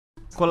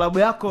collab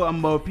yako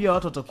ambayo pia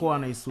watu watakuwa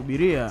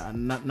wanaisubiria,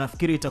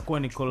 nafikiri itakuwa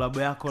ni collab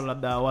yako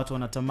labda watu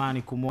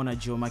wanatamani kumuona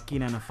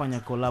Makini anafanya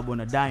collab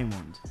na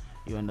Diamond.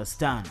 You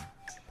understand?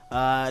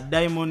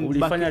 Diamond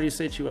ulifanya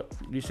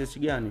research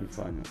gani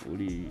mfano?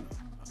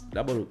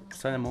 Labda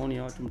kusanya maoni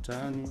ya watu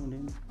mtaani au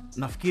nini?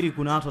 Nafikiri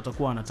kuna watu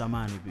watakuwa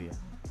wanatamani pia.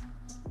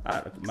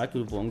 Maki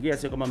ulipoongea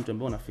sio kama mtu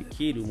ambaye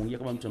unafikiri, umeongea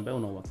kama mtu ambaye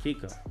una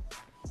uhakika.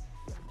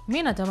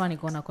 Mimi natamani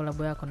kuona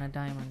collab yako na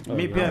Diamond.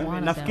 Mimi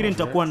pia nafikiri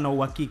nitakuwa na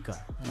uhakika.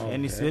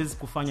 Yaani siwezi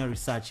kufanya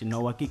research na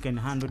uhakika ni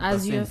 100%.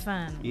 As your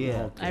fan.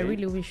 Yeah. Okay. I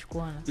really wish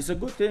kuona. It's a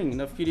good thing.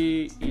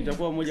 Nafikiri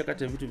itakuwa moja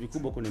kati ya vitu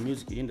vikubwa kwenye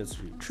music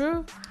industry.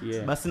 True.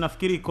 Yeah. Basi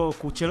nafikiri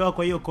kuchelewa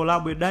kwa hiyo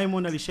collab ya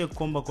Diamond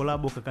alishakuomba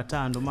collab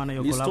ukakataa, ndio maana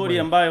hiyo collab. Ni story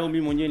ambayo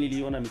mimi mwenyewe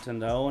niliona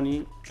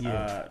mitandaoni,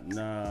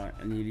 na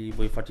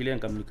nilipoifuatilia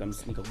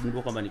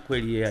nikagundua kwamba ni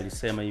kweli yeye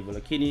alisema hivyo,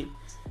 lakini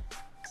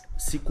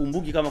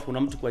sikumbuki kama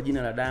kuna mtu kwa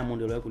jina la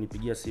Diamond aliwahi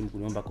kunipigia simu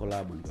kuniomba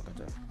collab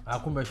nikakataa.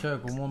 Kumbe shawe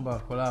kumuomba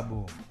collab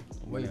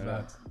way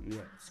back.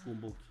 Yeah,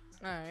 sikumbuki.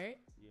 All right.